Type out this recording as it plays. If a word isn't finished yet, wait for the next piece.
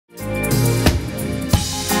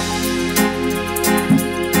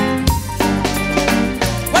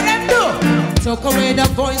made up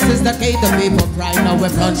voices that gave the people pride. Now we're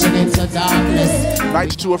plunging into darkness.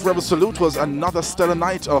 Night 2 of Rebel Salute was another stellar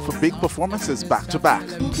night of big performances back to back.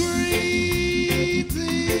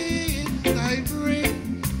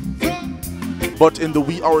 But in the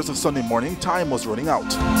wee hours of Sunday morning, time was running out.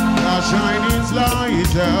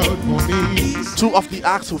 Two of the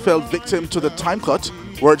acts who fell victim to the time cut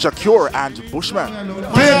were Jacure and Bushman.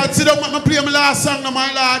 Sit down, let me play my last song now,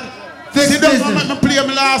 my lad. Sit down, let me play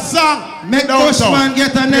my last song. Make Bushman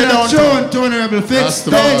get another tune, Tony Rebel. Fix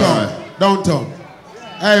Downtown.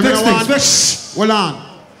 Hey, fix. Hold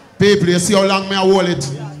on. People, you see how long me I hold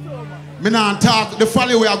it? Me not talk. The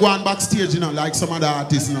follow way I go on backstage, you know, like some other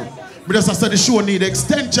artists, you know. But just I said the show need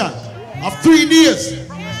extension of 3 days.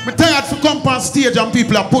 I'm tired to come on stage and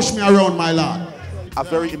people are push me around, my lad. A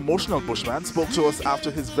very emotional Bushman spoke to us after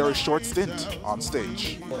his very short stint on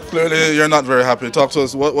stage. Clearly, you're not very happy. Talk to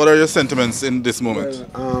us. What are your sentiments in this moment?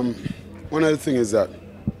 Well, one of the things is that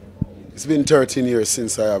it's been 13 years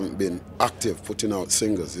since I haven't been active putting out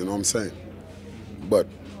singles, you know what I'm saying? But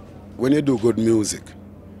when you do good music,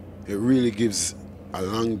 it really gives a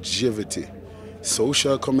longevity,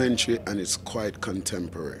 social commentary, and it's quite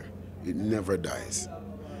contemporary. It never dies.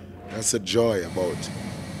 That's the joy about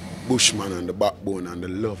Bushman and the backbone and the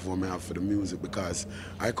love I have for the music, because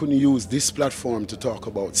I couldn't use this platform to talk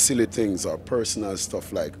about silly things or personal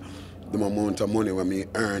stuff like the amount of money when me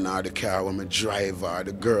earn or the car when me drive or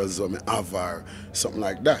the girls when me have or something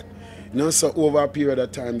like that. You know, so over a period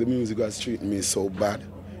of time the music was treating me so bad,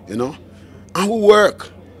 you know. And we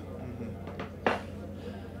work.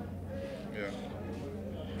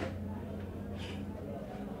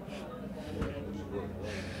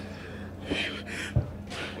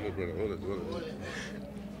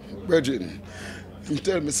 Bridget, you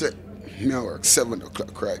tell me, say, me I work 7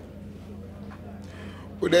 o'clock, right?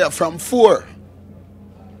 We're there from 4.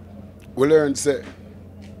 We learn, say,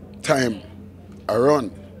 time I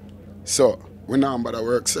run. So, we now about to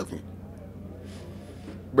work 7.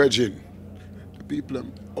 Bridget, the people are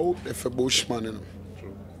out there for Bushman, you know,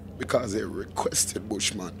 because they requested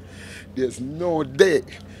Bushman. There's no day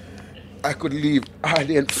I could leave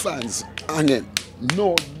ardent fans hanging.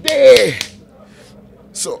 No day.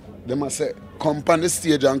 So, they must say, come on the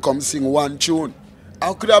stage and come sing one tune.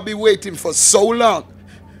 How could I be waiting for so long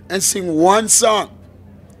and sing one song?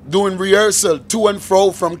 Doing rehearsal to and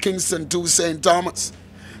fro from Kingston to St. Thomas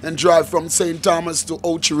and drive from St. Thomas to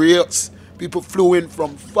Ocho People flew in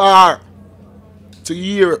from far to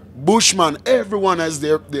hear Bushman. Everyone has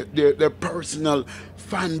their personal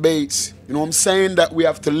fan base. You know what I'm saying? That we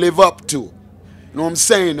have to live up to. You know what I'm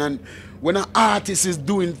saying? And when an artist is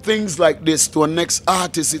doing things like this to a next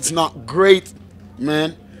artist, it's not great,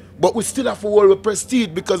 man. But we still have to hold with prestige,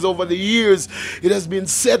 because over the years it has been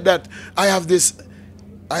said that I have this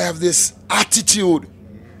attitude.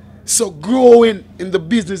 So growing in the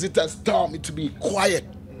business, it has taught me to be quiet.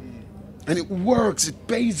 And it works, it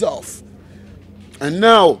pays off. And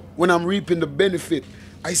now, when I'm reaping the benefit,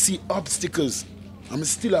 I see obstacles. I'm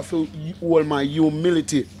still have to hold my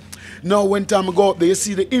humility. Now, when time I go up there, you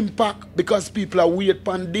see the impact, because people are weird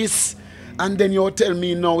upon this. And then you tell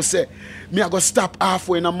me now, say, me I go stop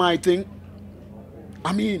halfway in my thing.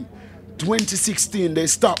 I mean, 2016, they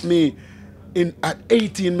stopped me at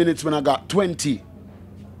 18 minutes when I got 20.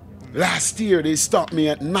 Last year, they stopped me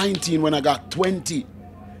at 19 when I got 20.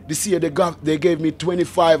 This year, they gave me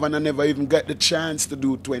 25 and I never even got the chance to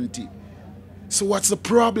do 20. So what's the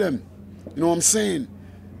problem? You know what I'm saying?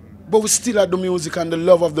 But we still have the music, and the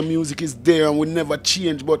love of the music is there, and we never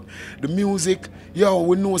change. But the music, yo,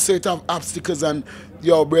 we know say it have obstacles, and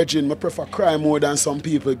yo, brethren, I prefer cry more than some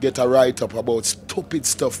people get a write-up about stupid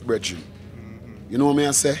stuff, brethren. You know what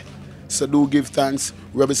I say? So do give thanks.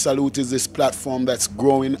 Rebel Salute is this platform that's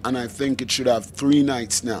growing, and I think it should have 3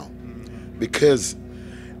 nights now. Because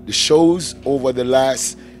the shows over the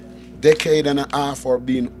last decade and a half are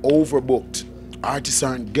being overbooked. Artists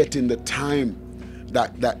aren't getting the time,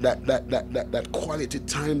 that quality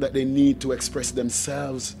time that they need to express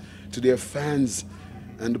themselves to their fans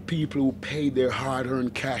and the people who pay their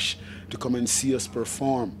hard-earned cash to come and see us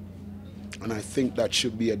perform. And I think that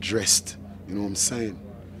should be addressed. You know what I'm saying?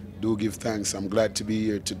 Do give thanks. I'm glad to be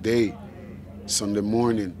here today, Sunday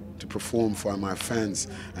morning, to perform for my fans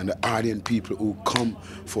and the ardent people who come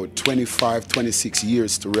for 25, 26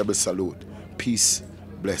 years to Rebel Salute. Peace,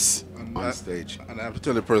 bless. On stage. And I have to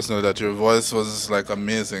tell you personally that your voice was like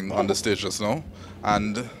amazing on the stage just now.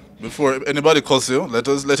 And before anybody calls you, let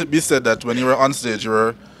it be said that when you were on stage,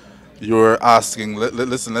 you were asking,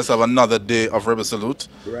 listen, let's have another day of Rebel Salute.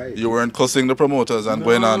 Right. You weren't cussing the promoters and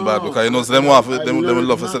going on bad, because you know them will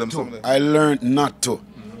love to say them something. I learned not to.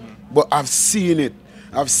 But I've seen it.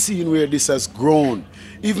 I've seen where this has grown.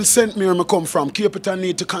 Even St. Mary I come from, Cape Town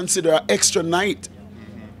need to consider an extra night.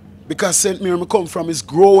 Because St. Mary I come from is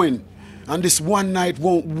growing. And this one night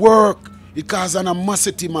won't work. It causes an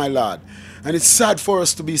animosity, my lord. And it's sad for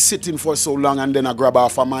us to be sitting for so long and then I grab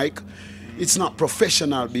off a mic. It's not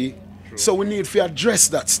professional, B. So we need to address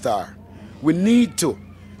that star. We need to.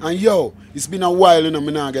 And yo, it's been a while, you know,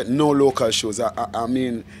 me not get no local shows. I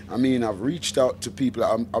mean, I've reached out to people.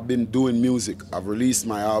 I've been doing music. I've released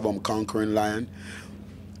my album Conquering Lion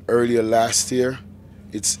earlier last year.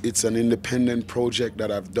 It's an independent project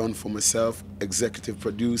that I've done for myself, executive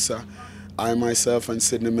producer. I myself and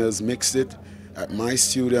Sydney Mills mixed it at my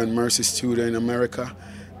studio and Mercy Studio in America.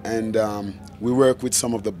 And we work with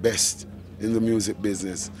some of the best in the music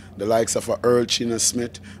business. The likes of a Earl China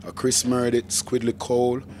Smith, a Chris Meredith, Squidly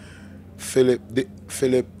Cole,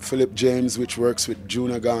 Philip James, which works with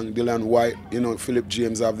Juna Gang, Dylan White. You know, Philip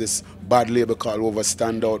James have this bad label called Over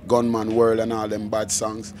Standout, Gunman World and all them bad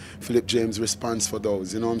songs. Philip James responds for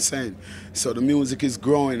those, you know what I'm saying? So the music is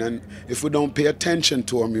growing, and if we don't pay attention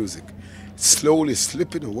to our music, it's slowly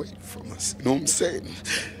slipping away from us, you know what I'm saying?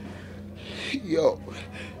 Yo,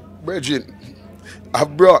 Bridget,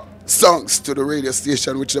 I've brought songs to the radio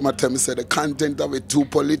station which them tell me say the content of it too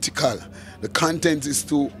political. The content is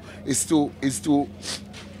too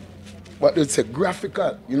what do you say,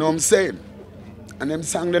 graphical, you know what I'm saying? And them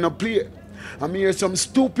songs they don't play. I mean, hear some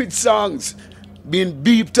stupid songs being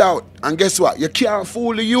beeped out, and guess what? You can't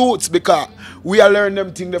fool the youths because we are learning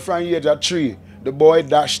them things from age of 3. The boy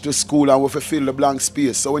dash to school and we fill the blank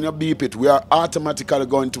space. So when you beep it, we are automatically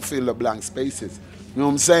going to fill the blank spaces. You know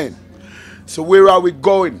what I'm saying? So where are we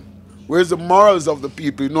going? Where's the morals of the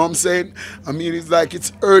people, you know what I'm saying? I mean, it's like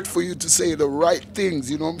it's earth for you to say the right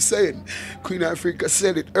things, you know what I'm saying? Queen Africa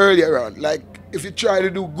said it earlier on, like, if you try to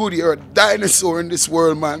do good, you're a dinosaur in this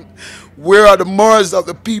world, man. Where are the morals of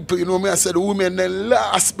the people, you know what I mean? I said the women, then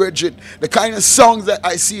last, Bridget, the kind of songs that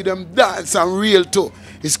I see them dance and reel to,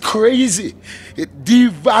 it's crazy. It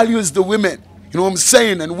devalues the women, you know what I'm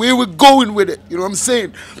saying? And where we're going with it, you know what I'm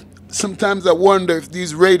saying? Sometimes I wonder if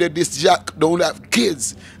these radio disc jack don't have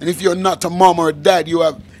kids. And if you're not a mom or a dad, you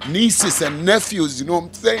have nieces and nephews, you know what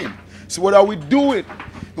I'm saying? So what are we doing? You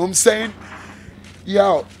know what I'm saying?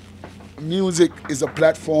 Yo, music is a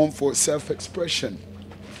platform for self-expression,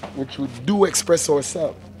 which we do express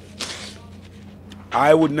ourselves.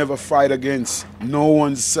 I would never fight against no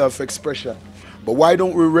one's self-expression. But why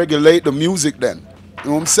don't we regulate the music then? You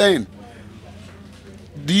know what I'm saying?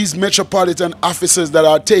 These metropolitan officers that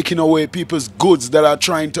are taking away people's goods that are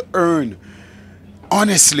trying to earn,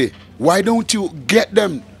 honestly, why don't you get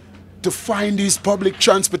them to find these public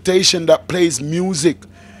transportation that plays music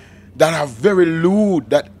that are very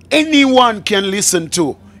lewd, that anyone can listen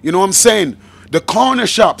to? You know what I'm saying? The corner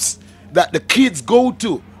shops that the kids go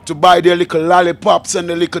to buy their little lollipops and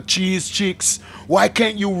the little cheese chicks. Why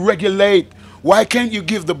can't you regulate? Why can't you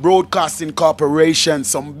give the broadcasting corporation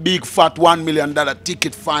some big fat $1 million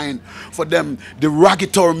ticket fine for them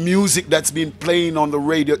derogatory music that's been playing on the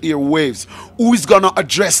radio airwaves? Who is gonna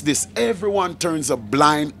address this? Everyone turns a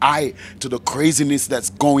blind eye to the craziness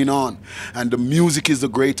that's going on. And the music is the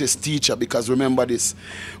greatest teacher, because remember this,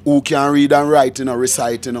 who can read and write, you know,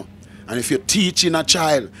 recite, you know. And if you're teaching a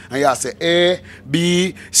child and you say A,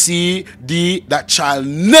 B, C, D, that child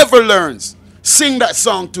never learns. Sing that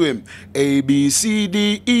song to him. A, B, C,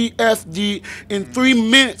 D, E, F, G. In 3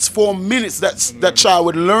 minutes, 4 minutes, that child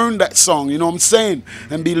would learn that song, you know what I'm saying?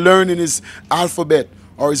 And be learning his alphabet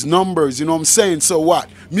or his numbers, you know what I'm saying? So what?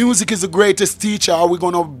 Music is the greatest teacher. Are we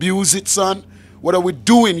going to abuse it, son? What are we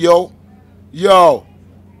doing, yo? Yo.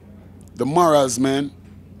 The morals, man,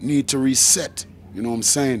 need to reset. You know what I'm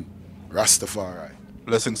saying? Rastafari.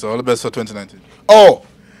 Blessings, all the best for 2019. Oh.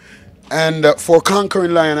 And for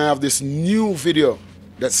Conquering Lion, I have this new video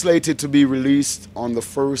that's slated to be released on the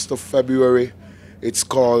 1st of February. It's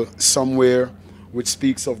called Somewhere, which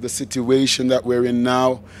speaks of the situation that we're in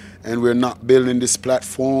now. And we're not building this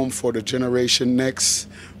platform for the generation next,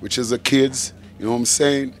 which is the kids. You know what I'm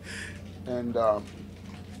saying? And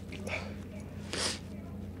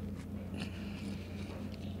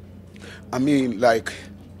I mean, like,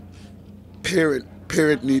 parent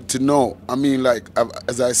need to know. I mean, like,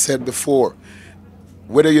 as I said before,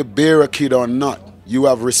 whether you bear a kid or not, you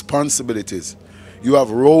have responsibilities. You have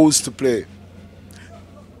roles to play.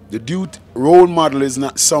 The role model is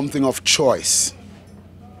not something of choice.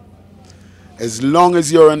 As long as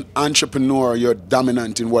you're an entrepreneur, you're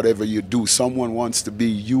dominant in whatever you do, someone wants to be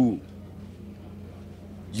you.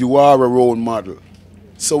 You are a role model.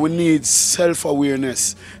 So we need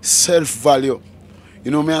self-awareness, self-value.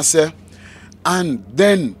 You know what I say? And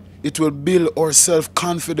then It will build our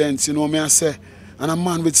self-confidence, you know what I say? And a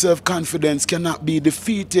man with self-confidence cannot be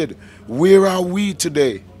defeated. Where are we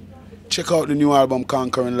today? Check out the new album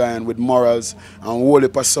Conquering Lion with morals and whole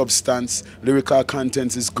heap of substance. Lyrical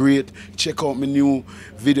content is great. Check out my new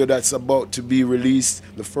video that's about to be released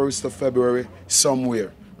the 1st of February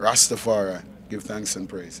somewhere. Rastafari. Give thanks and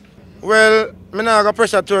praise. Well, I not got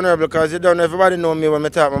pressure to Rebel because you don't know, everybody know me when I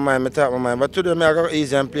talk my mind, But today I go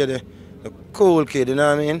easy and play the cool kid, you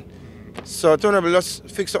know what I mean? So Rebel, let's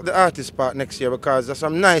fix up the artist part next year because there's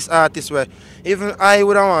some nice artists where even I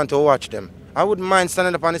wouldn't want to watch them. I wouldn't mind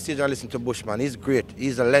standing up on the stage and listening to Bushman. He's great.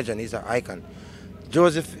 He's a legend. He's an icon.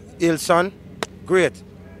 Joseph Hillson, great.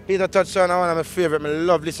 Peter Touchson, one of my favorite. I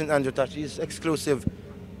love listening to Andrew Touch. He's exclusive,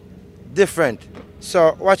 different.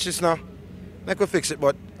 So watch this now. Make we fix it,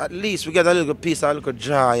 but at least we get a little piece, a little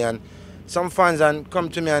joy, and some fans and come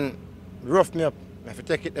to me and rough me up. If I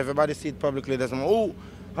take it, everybody see it publicly. There's some, oh,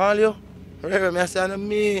 all you, Rebel, I say,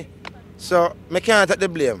 me. So I can't take the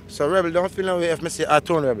blame. So Rebel, don't feel no way if I say I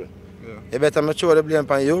turn Rebel. Yeah. You better make sure the blame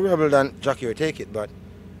on you, Rebel, than Jackie will take it. But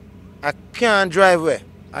I can't drive away.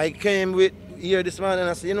 I came with here this morning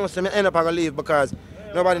and I said, you know, so I end up going to leave because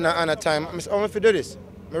nobody not on a time. I said, I want to do this.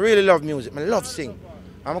 I really love music. I love sing.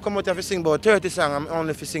 I'm come out here to sing about 30 songs. I'm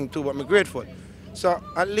only for sing 2, but I'm grateful. So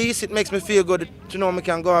at least it makes me feel good to know I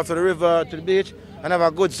can go out to the river, to the beach, and have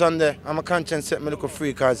a good Sunday. And my conscience set me look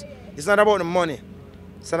free because it's not about the money.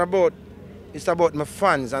 It's about my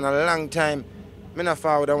fans. And a long time, I not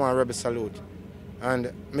forward I want Rebel salute.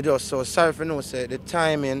 And me just so sorry for no say the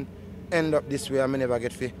timing end up this way. I may never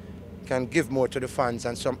get free. Can give more to the fans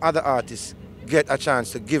and some other artists get a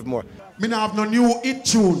chance to give more. Me not have no new hit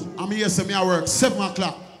tune. I'm here, so me I work 7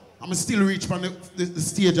 o'clock. I'm still reach from the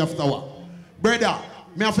stage after work. Brother,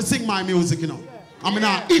 me have to sing my music, you know. I'm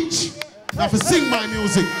not itch. I have to sing my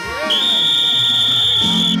music.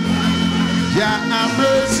 Yeah, have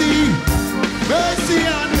mercy, mercy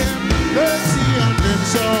on them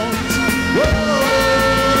songs. Whoa.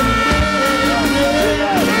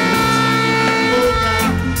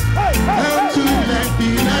 How could that be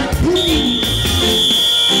like me?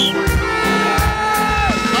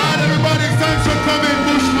 Thanks for coming,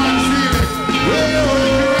 Bushman, Feeling.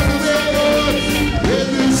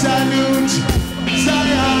 Salute,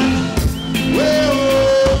 Zion.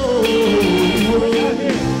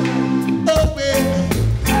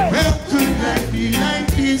 How could life be like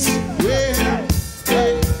this?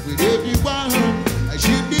 With everyone, I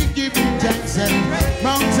should be giving thanks and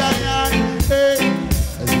Mount Zion.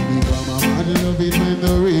 As we become a man, love it when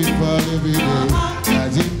the rain fall every day.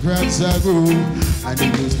 As in cracks I grow. And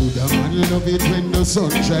it goes to the man, love it when the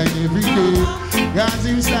sun shine every day. God's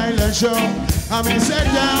in style and show. I mean, say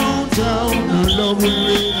downtown, no love will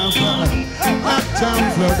rain and fall.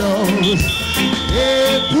 Uptown flood out.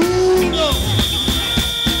 Hey, pull up.